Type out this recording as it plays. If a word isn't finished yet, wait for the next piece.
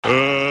Let's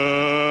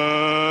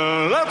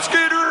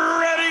get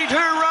ready to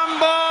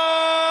rumble!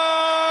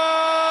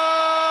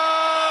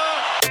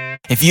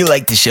 If you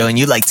like the show and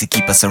you like to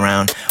keep us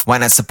around, why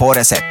not support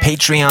us at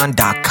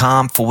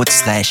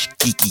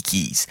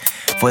patreon.com/geekykeys.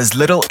 For as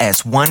little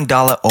as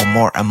 $1 or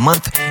more a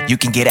month, you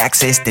can get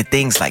access to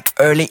things like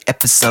early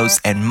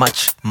episodes and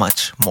much,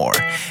 much more.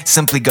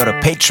 Simply go to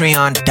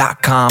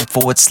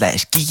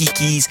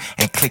patreon.com/geekykeys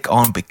and click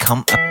on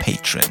Become a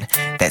Patron.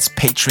 That's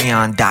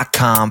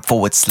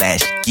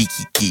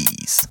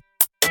patreon.com/geekykeys.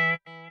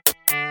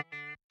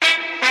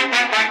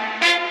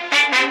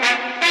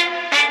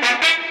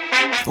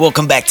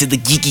 Welcome back to the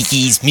Geeky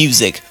Keys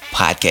Music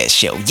Podcast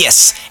Show.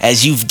 Yes,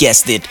 as you've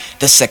guessed it,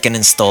 the second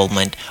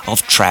installment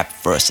of Trap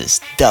vs.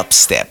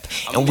 Dubstep.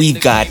 And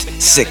we've got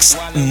 6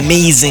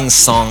 amazing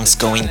songs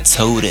going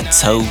toe to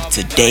toe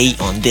today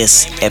on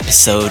this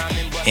episode,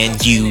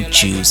 and you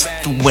choose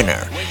the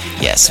winner.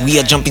 Yes, we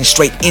are jumping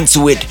straight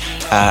into it.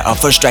 Our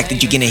first track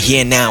that you're gonna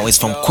hear now is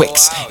from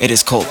Quix. It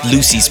is called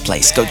Lucy's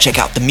Place. Go check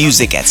out the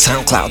music at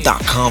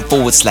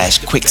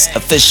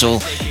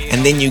soundcloud.com/QuixOfficial,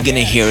 and then you're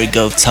gonna hear it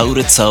go toe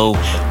to toe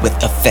with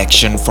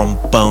Affection from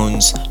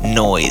Bones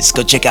Noise.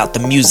 Go check out the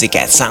music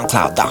at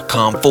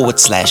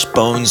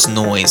soundcloud.com/Bones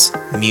Noise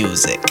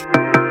Music.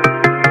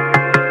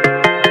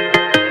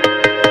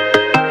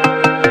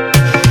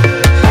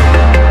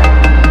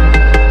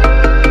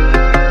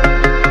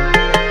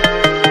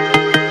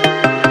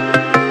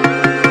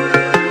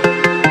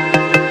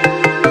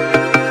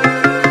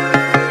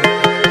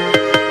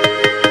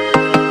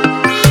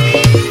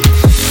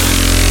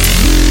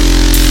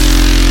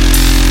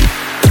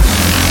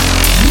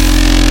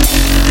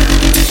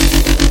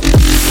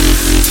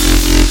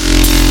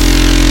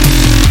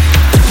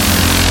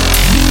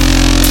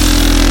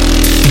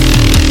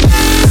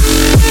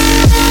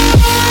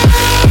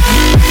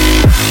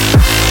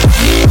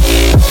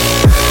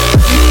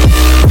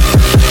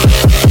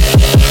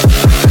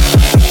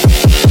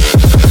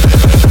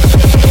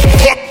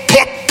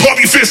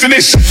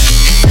 This.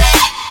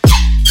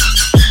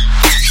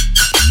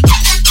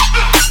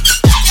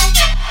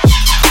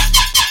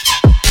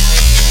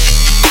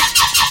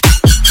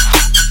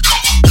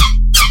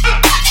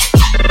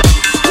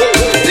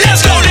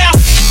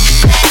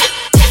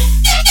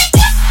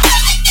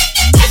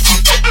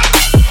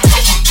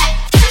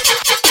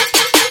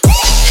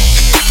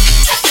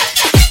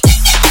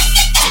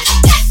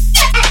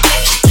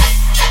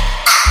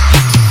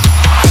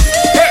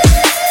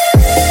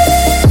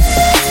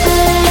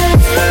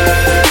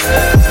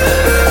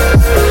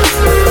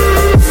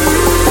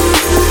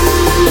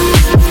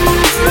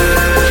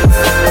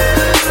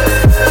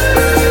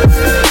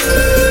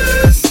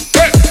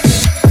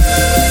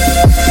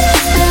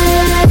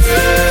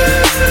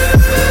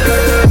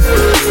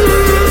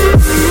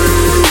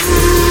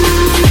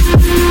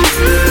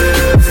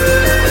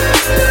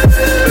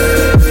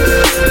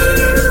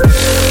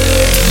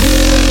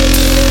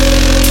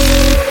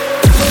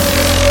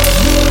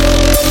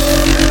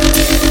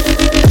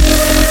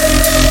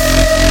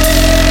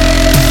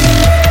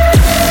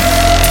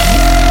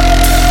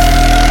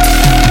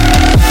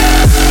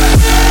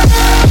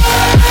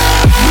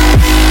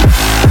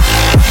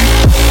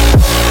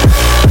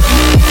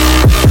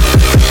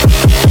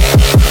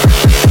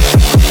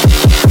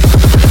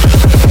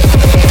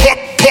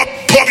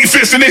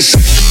 This.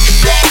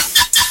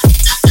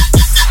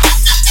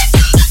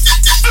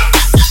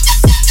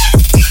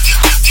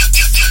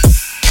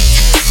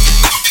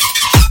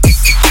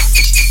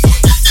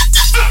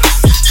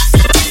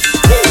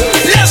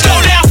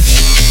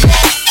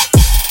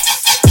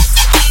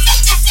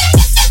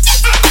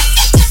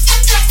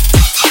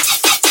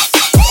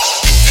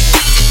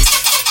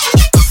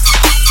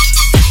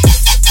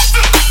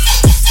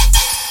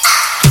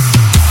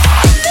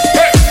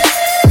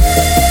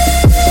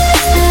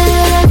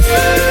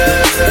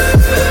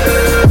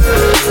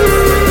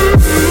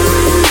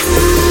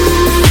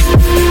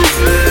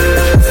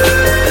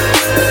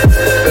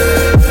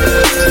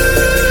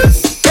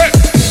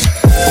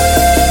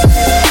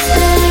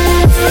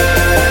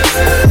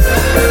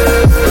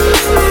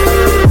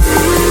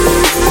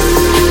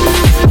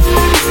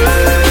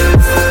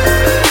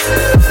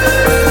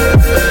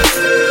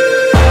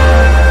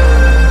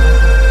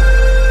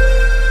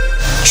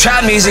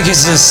 Trap music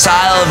is a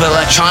style of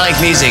electronic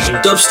music. In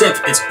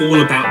dubstep, it's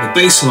all about the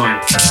bass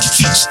line.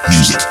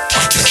 Music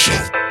Podcast Show.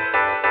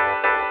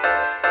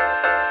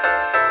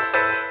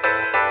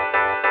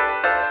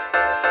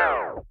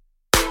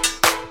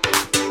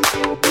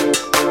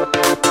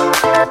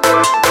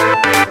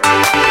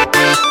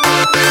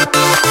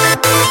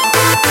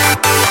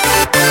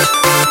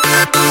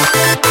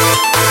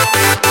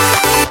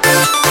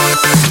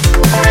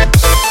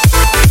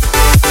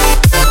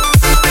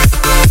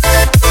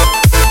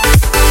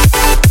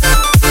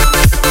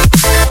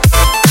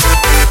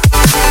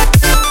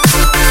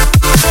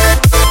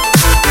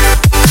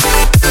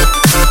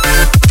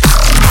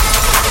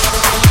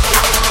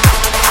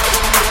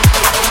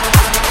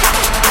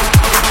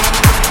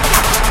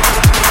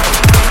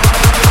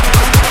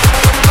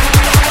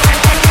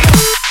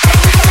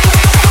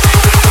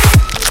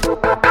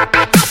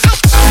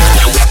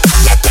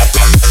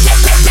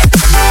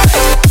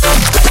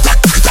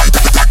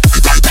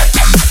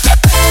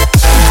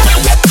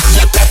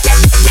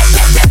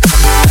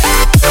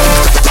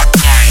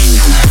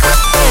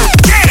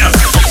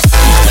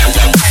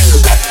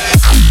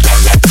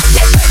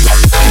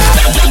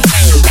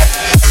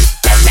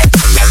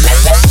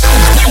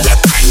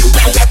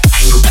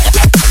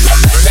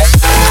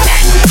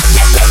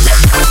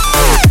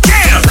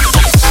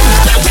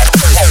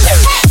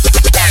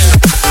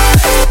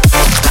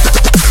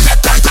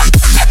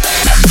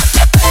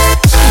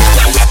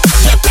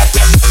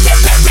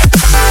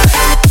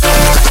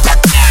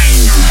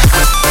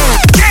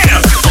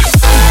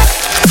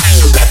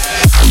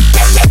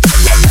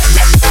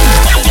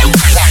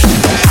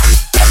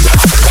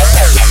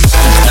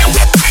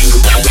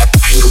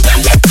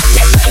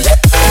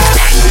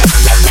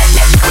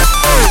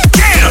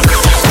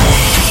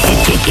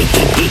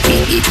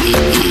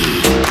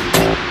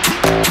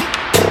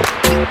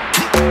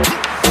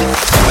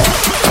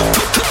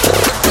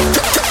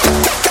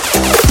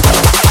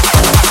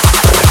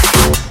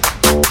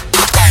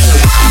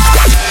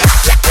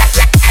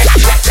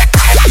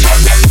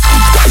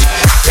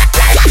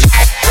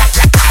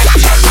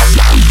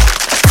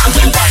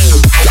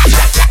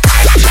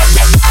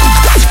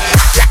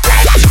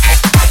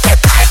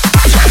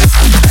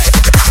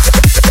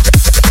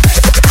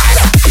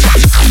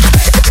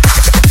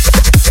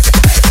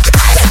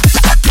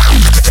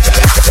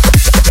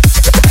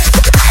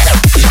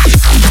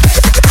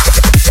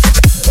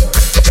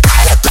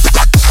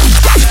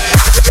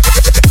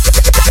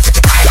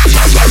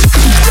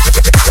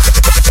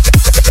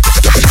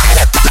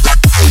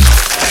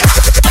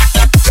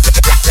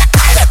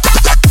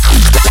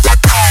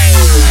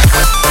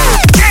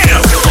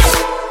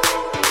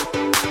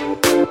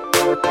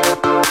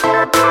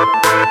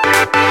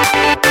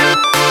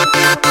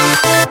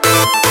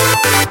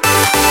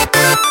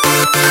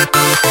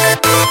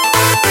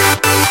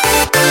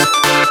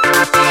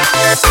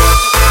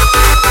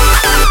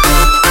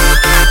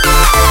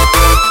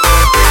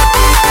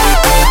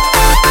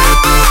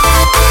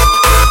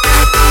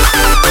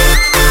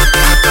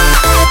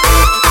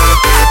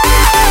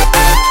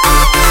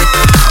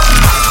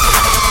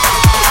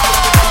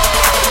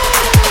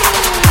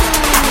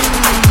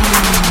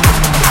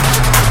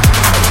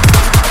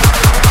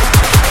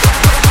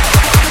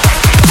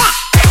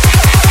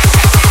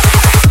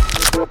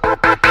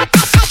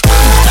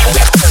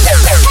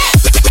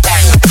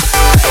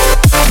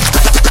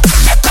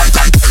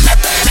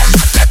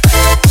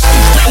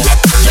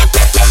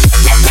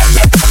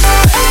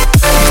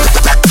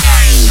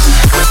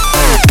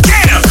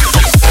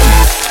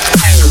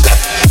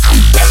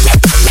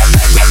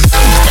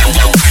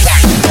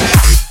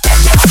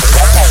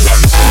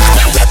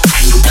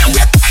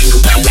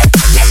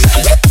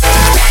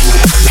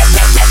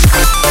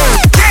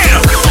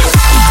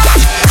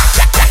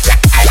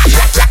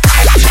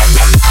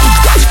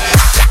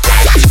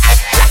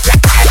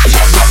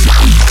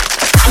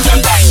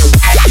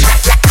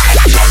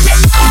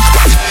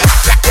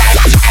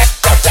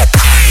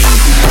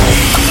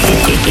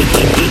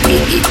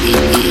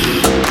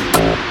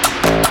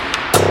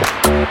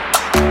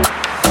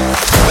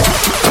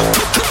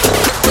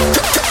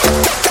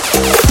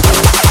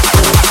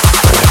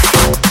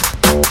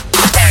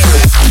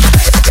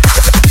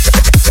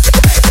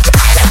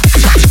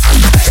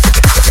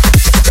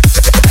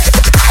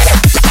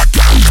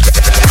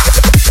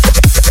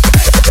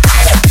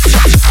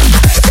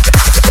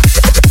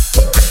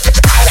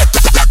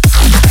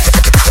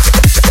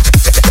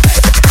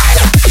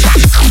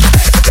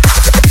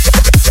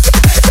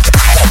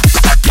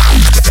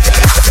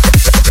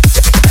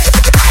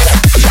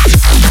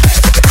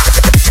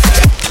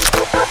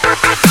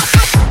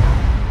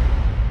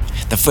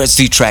 first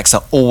two tracks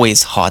are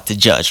always hard to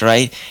judge,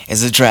 right?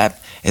 Is it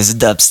trap? Is it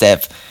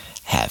dubstep?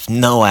 Have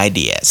no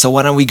idea. So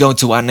why don't we go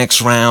to our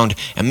next round,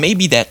 and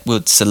maybe that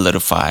would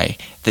solidify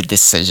the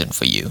decision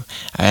for you.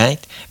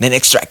 Alright? The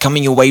next track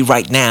coming your way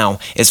right now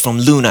is from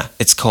Luna.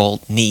 It's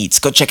called Needs.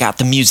 Go check out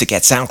the music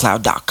at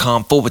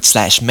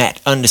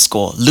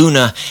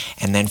soundcloud.com/Matt_Luna.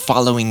 And then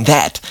following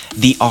that,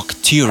 the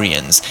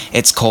Arcturians.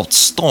 It's called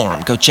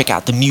Storm. Go check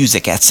out the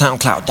music at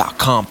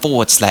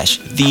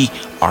soundcloud.com/The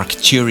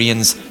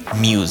Arcturians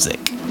Music.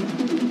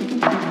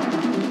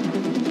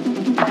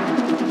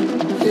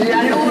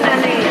 La luna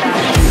negra.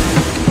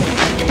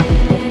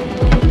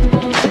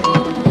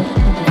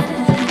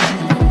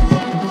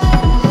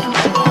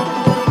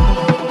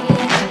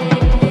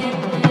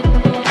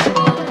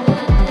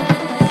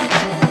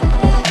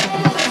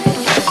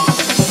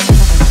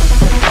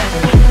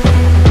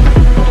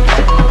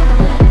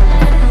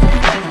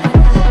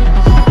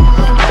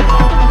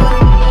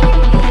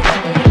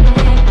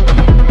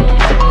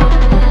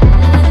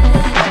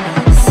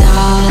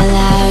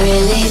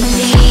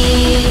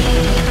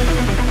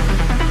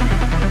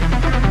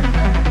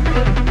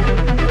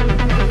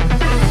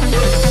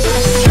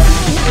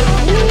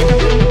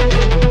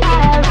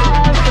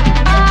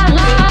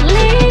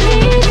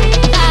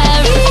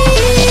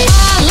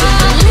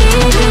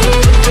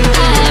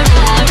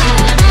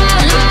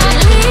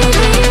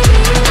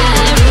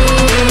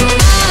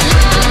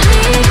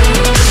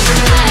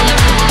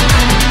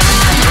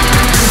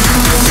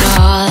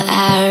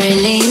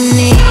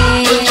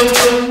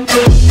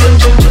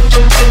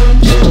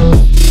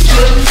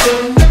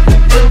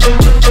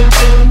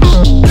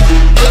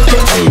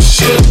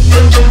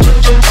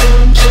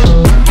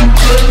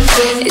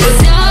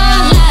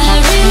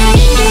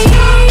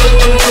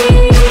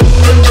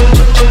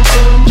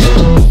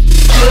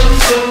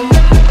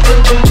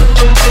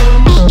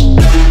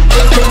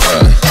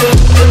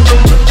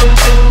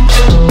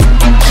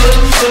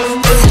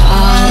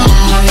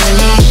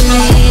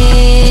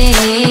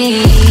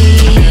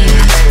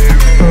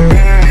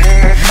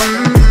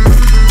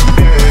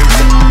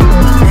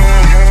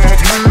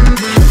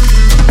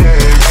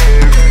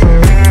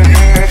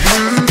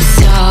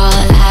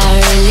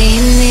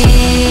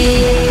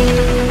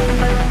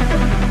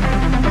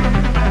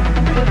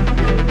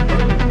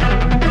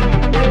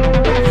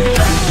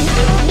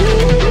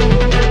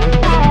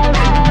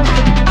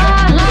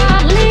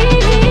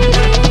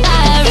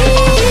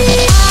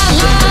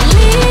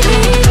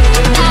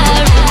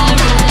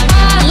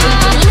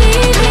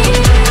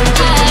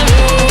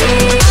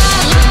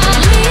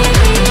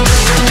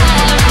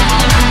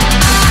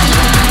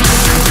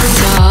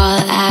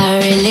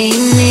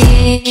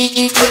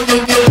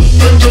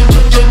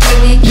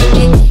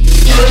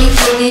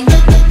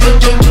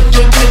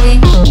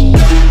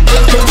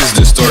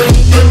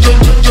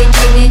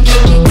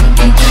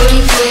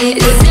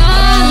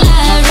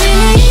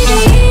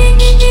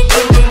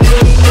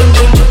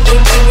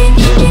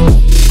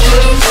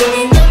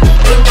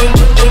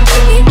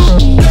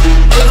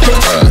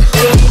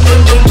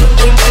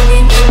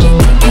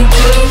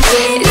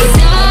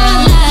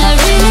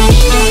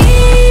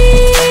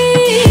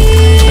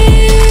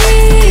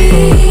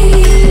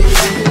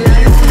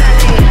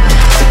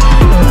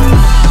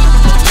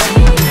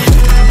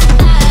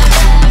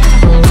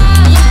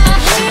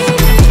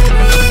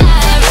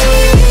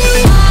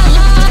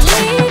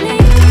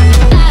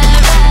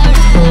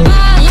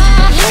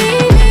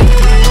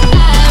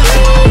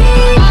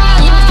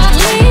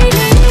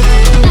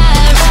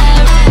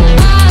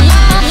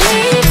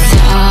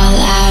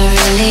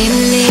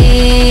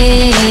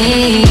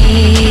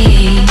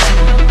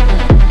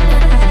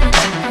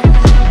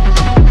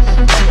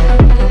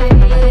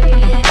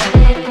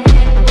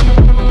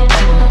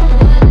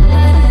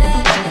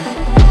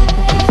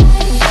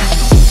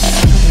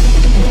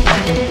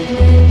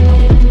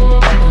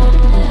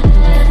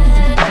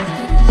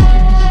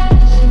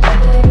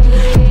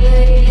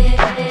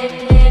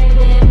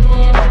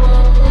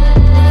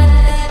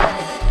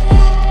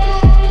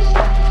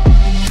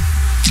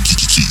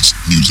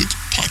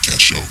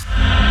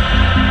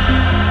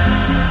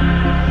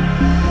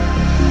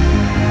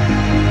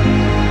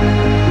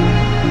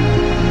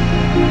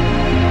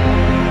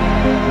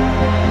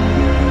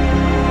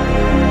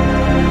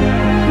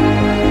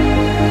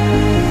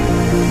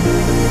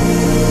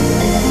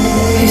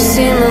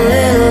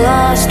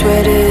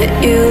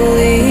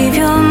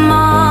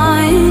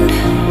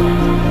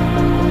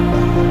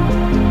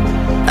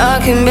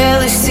 can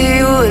barely see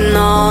you in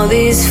all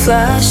these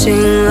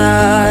flashing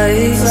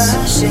lights.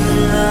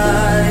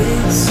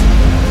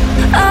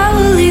 I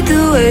will lead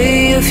the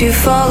way if you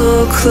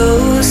follow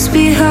close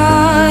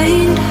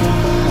behind.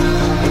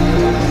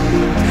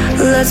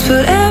 Let's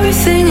put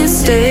everything at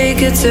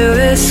stake, it's a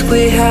risk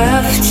we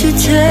have to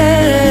take.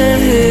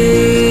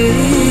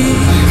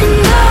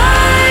 And I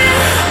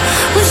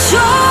will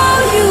show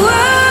you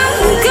where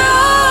to go.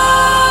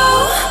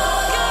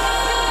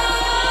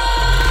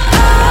 I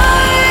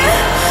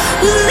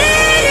will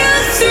lead you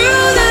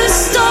through the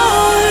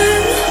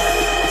storm.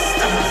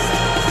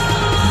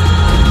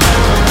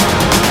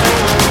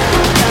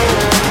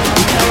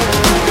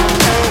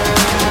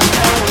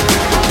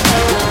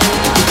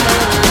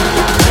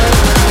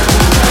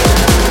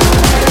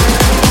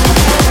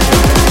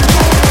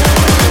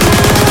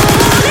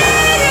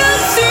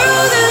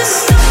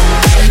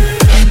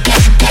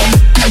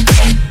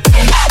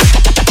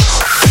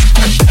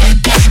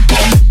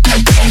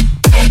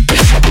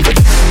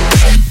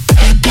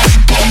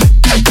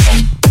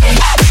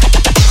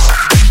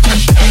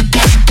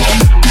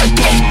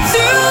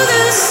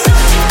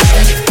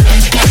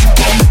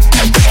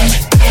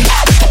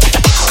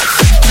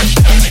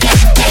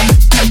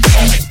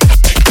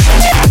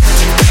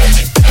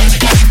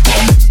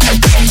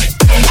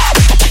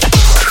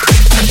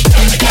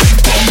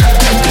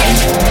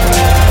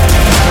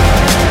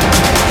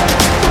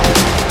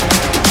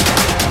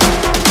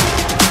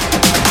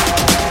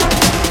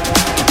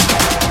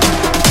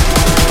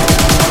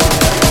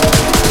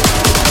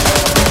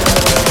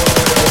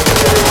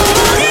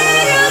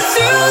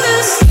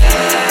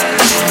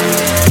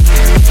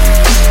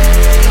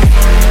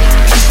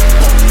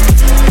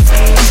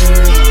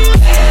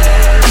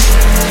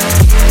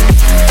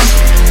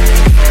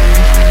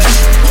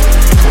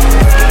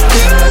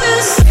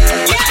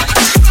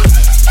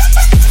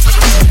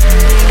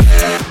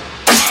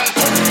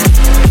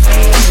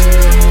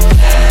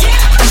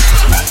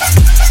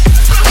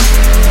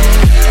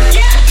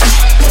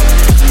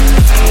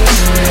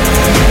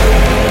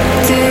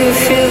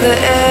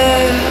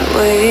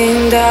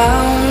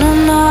 down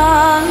on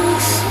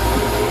us.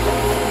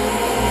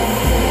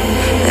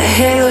 The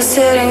halo's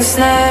hitting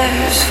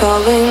snares,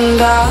 falling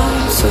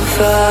down so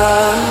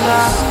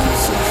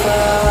fast.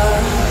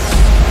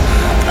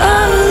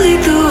 I'll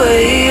lead the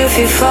way if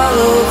you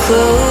follow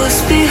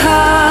close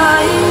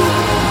behind.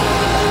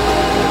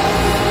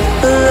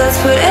 Let's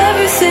put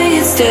everything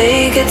at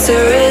stake, it's a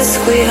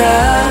risk we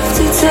have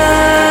to take.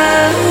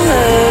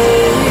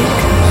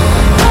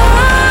 I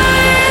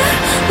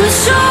will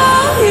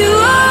show you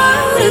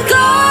how to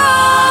go.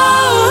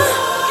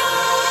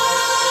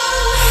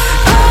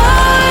 I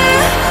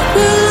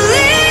will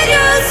lead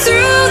you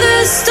through the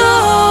storm.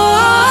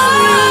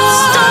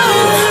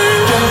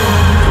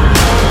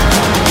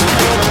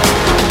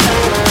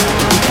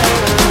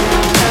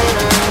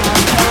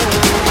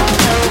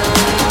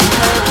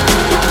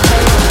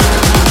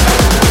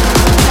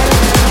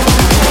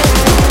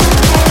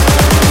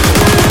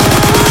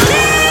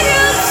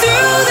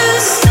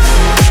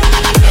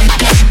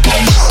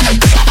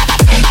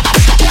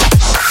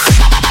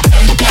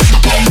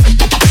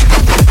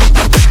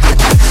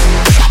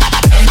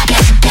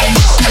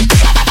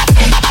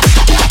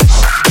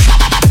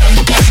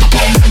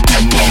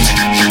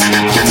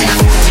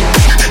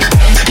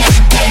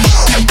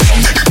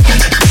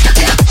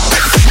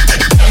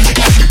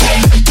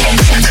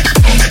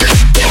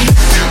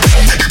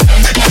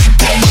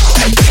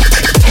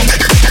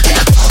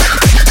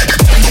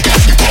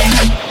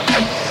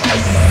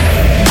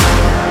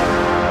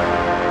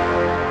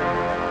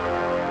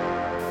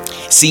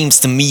 Seems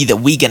to me that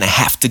we're gonna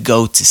have to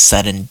go to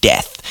sudden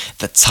death,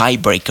 the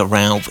tiebreaker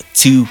round with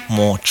 2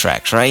 more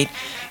tracks, right?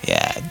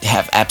 Yeah, I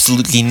have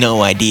absolutely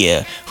no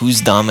idea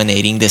who's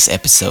dominating this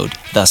episode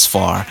thus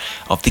far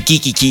of the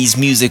Geeky Keys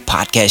Music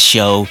Podcast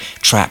Show,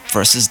 Trap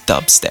vs.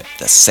 Dubstep,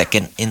 the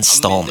 2nd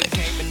installment.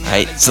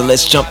 Right, so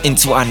let's jump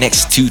into our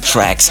next 2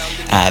 tracks.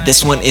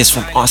 This one is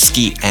from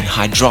Oski and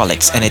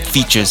Hydraulics, and it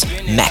features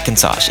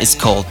Macintosh. It's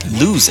called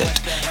Lose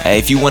It.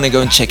 If you want to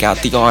go and check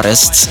out the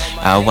artists,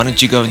 why don't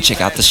you go and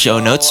check out the show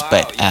notes,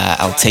 but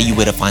I'll tell you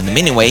where to find them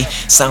anyway.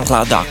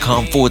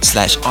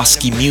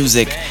 SoundCloud.com/Oski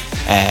Music,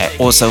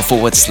 also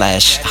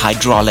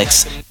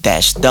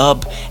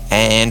 /Hydraulics-Dub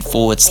and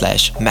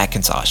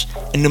 /Macintosh.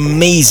 An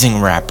amazing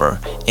rapper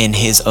in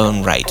his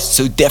own right,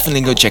 so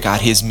definitely go check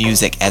out his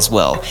music as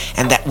well.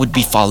 And that would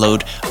be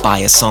followed by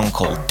a song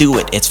called Do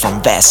It. It's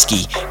from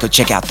Vasky. Go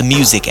check out the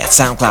music at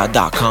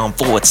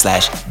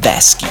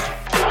SoundCloud.com/Vasky.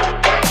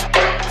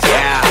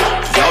 Yeah,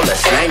 yo,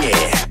 let's slang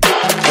it.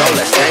 Yo,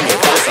 let's slang it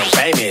for some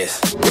famous.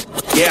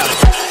 Yeah.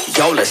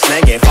 Yo, let's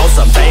slang it for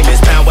some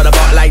famous. Pound with a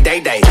bar like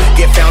Day-Day.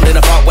 Get found in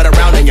the park with a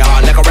round in your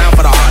heart. Look around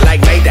for the heart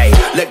like Mayday.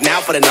 Look now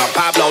for the knock.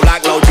 Pablo,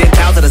 lock, low, 10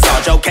 pounds to the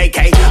salt. Joe,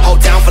 KK. Whole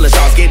town full of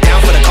sharks. Get down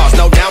for the cost.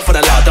 No down for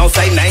the law. Don't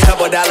say name.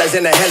 $2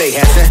 in the heli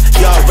Hansen.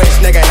 Young rich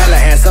nigga, hella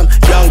handsome.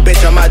 Young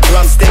bitch on my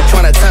drumstick.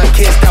 Tryna turn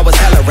kiss. That was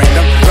hella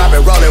random. Drop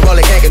it, roll it,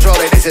 can't control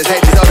it. This is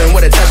Hades open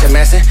with a touch of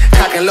messing.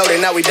 Cock and loaded,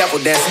 now we double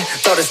dancing.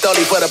 Throw the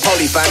stoley for the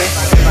poli finding.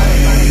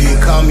 You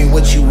can call me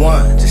what you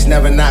want. Just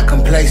never not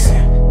complacent.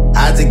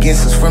 Odds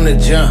against us from the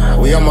jump,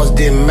 we almost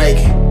didn't make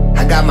it.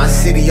 I got my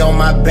city on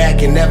my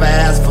back and never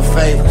asked for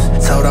favors.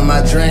 Told them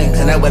my dreams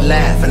and they would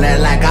laugh and act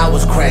like I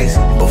was crazy.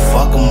 But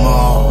fuck them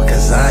all,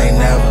 cause I ain't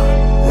never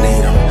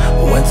need them.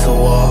 Went to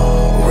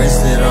war,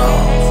 risked it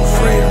all for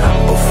freedom.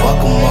 But fuck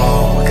them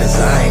all, cause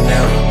I ain't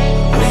never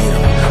need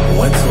them.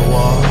 Went to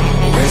war,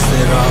 risked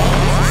it all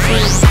for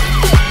freedom.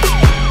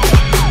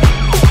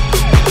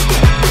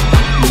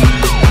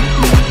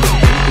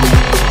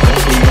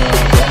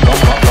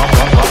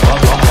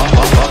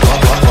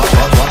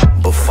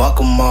 Fuck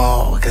them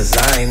all, cause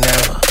I ain't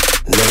never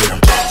need them.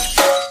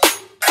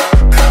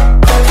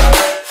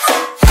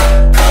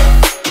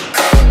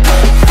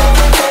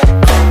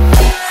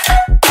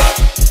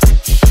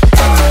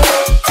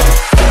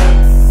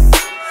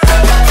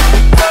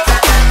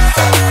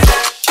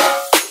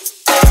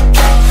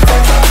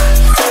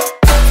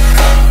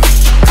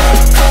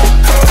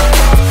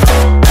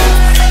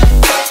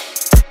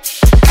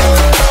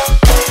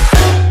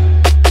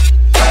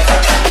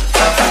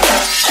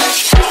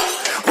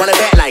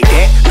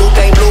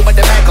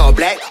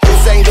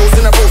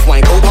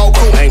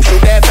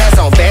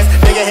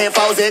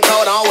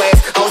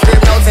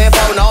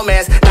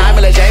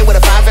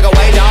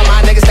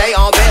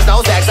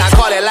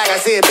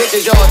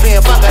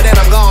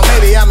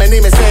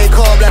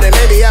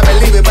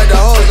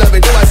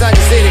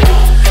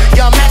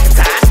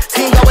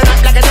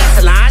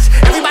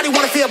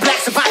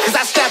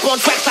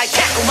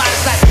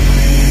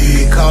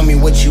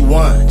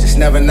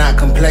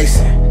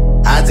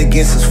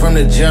 From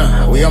the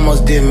jump, we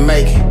almost didn't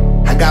make it.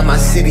 I got my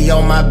city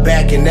on my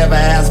back and never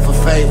asked for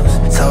favors.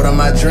 Told them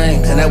my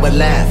dreams and they would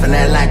laugh and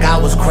act like I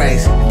was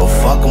crazy. But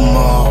fuck them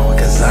all,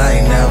 cause I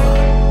ain't never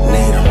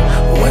need them.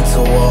 Went to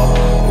war,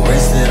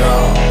 risked it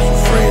all for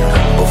freedom.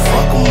 But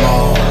fuck them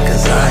all,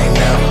 cause I ain't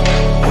never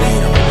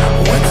need them.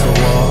 Went to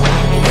war,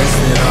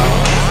 risked it all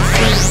for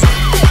freedom.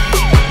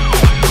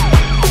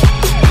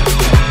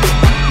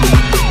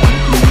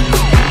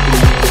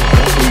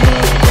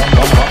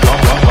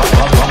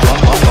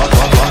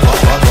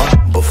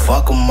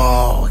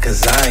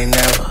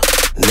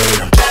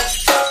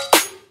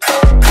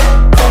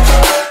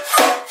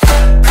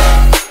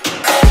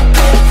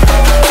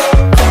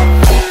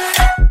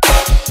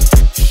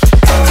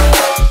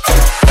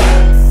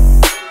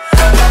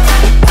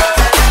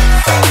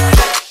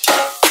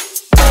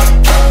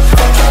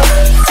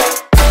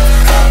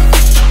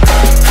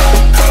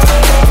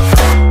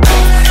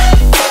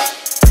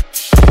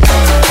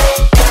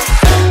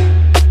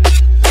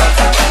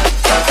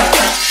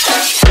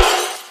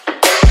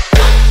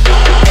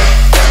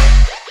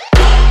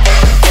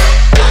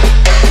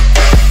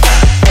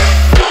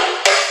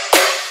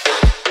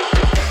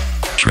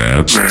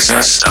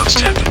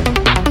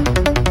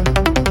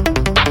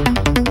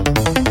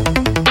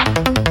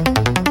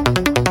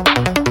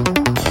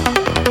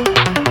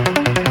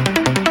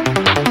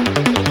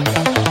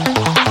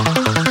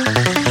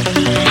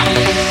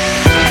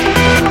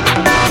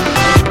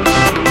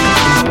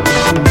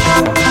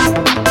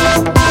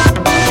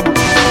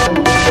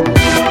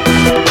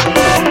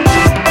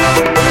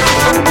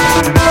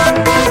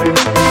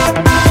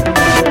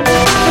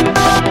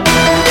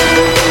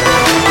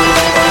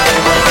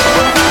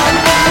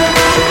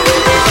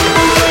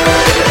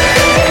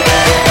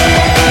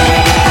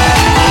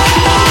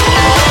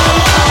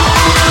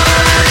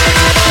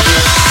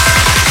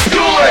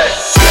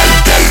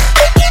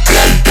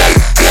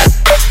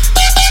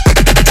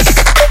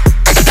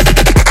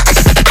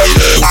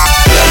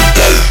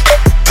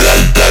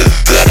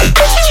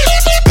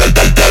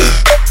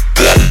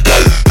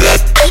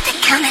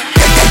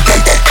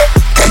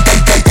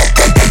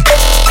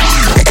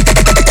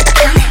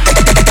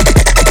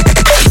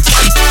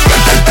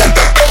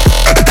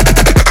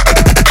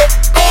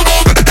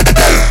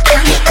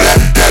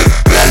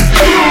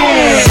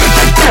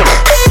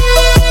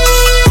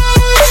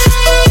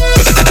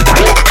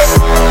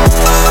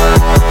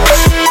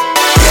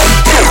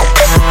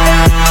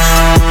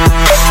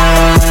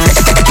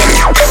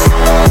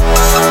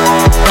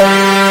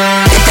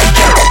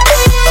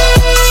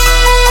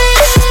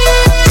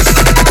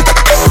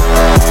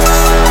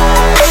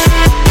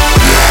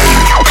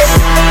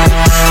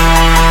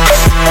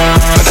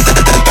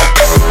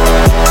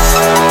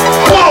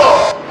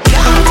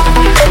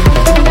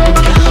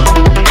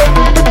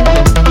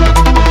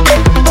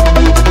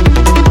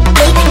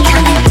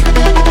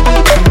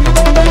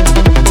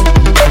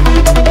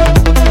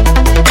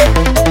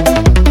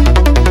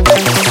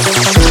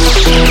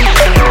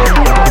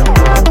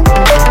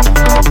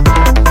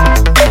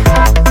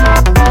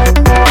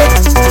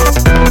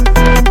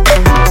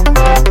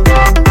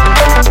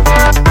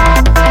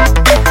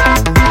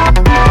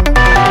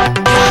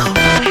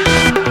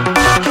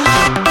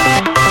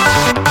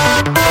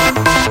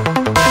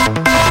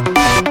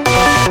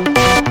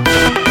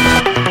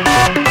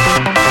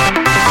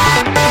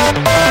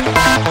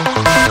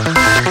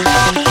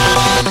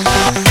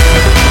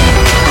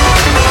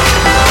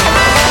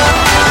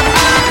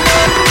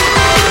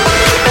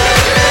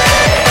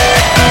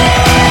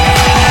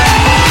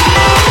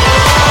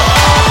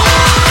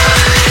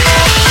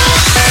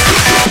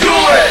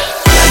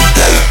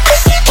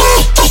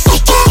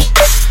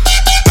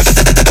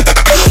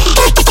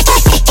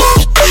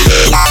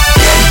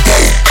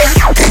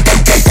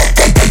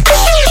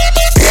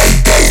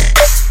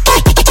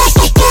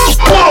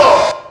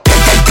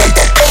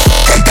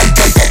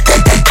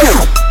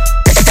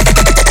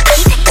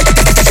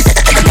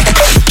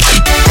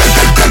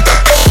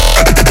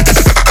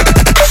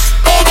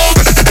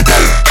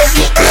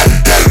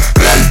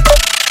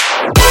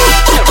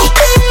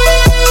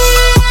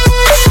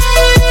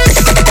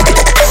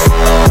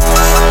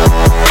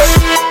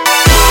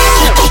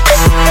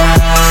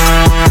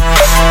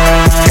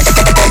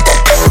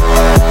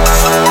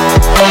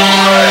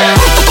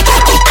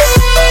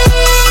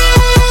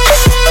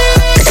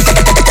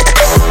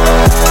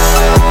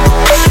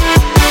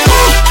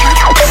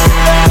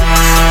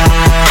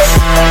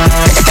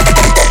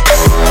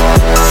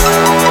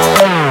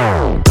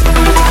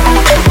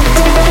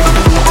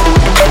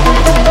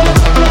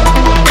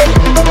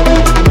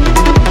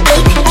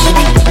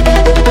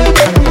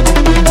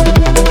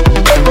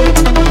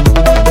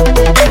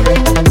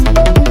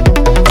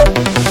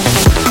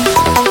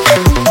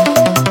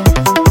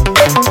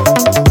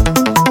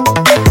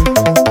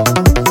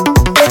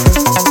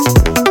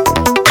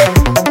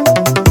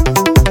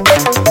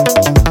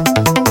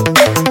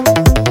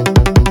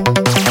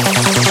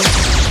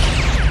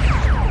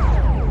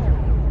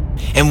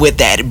 with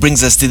that, it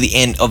brings us to the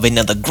end of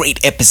another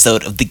great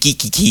episode of the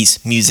Geeky Keys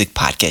Music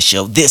Podcast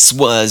Show. This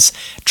was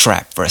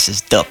Trap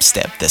vs.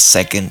 Dubstep, the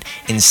second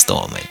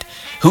installment.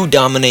 Who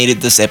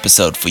dominated this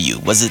episode for you?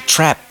 Was it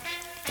Trap?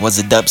 Was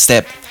it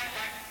Dubstep?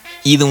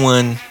 Either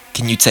one.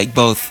 Can you take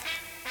both?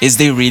 Is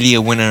there really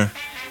a winner?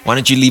 Why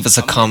don't you leave us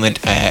a comment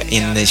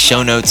in the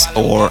show notes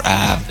or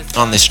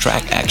on this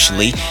track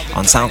actually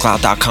on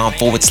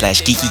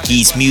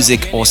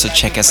soundcloud.com/geekykeysmusic. Also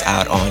check us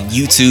out on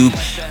YouTube,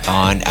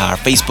 on our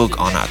Facebook,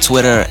 on our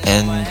Twitter,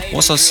 and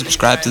also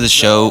subscribe to the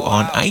show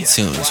on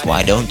iTunes.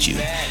 Why don't you?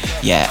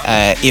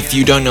 Yeah, if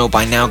you don't know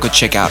by now, go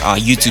check out our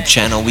YouTube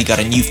channel. We got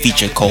a new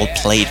feature called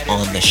Played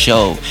on the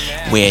Show,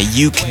 where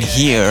you can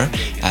hear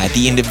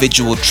the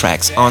individual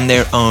tracks on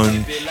their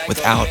own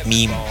without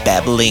me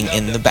babbling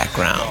in the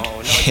background.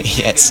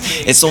 Yes,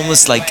 it's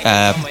almost like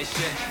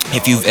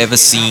if you've ever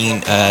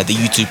seen the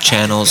YouTube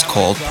channels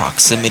called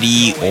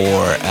Proximity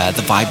or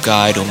The Vibe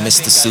Guide or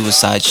Mr.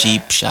 Suicide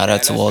Sheep. Shout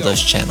out to all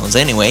those channels.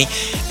 Anyway,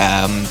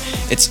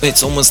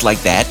 it's almost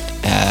like that.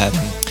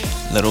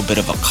 Little bit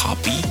of a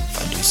copy, if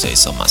I do say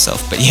so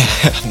myself, but yeah,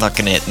 I'm not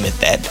gonna admit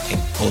that,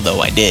 although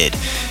I did.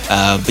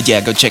 But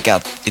yeah, go check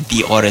out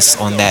the artists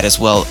on that as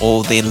well.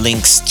 All their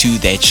links to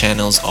their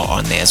channels are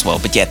on there as well.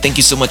 But yeah, thank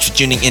you so much for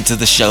tuning into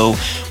the show.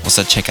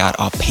 Also check out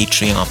our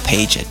Patreon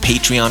page at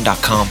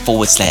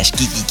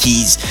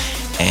patreon.com/geekykeys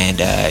and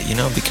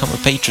become a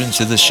patron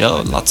to the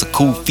show. Lots of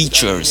cool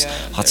features,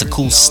 lots of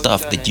cool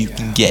stuff that you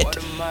can get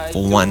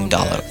for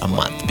 $1 a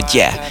month. But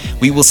yeah,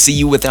 we will see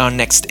you with our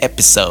next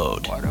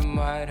episode.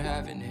 Might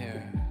have it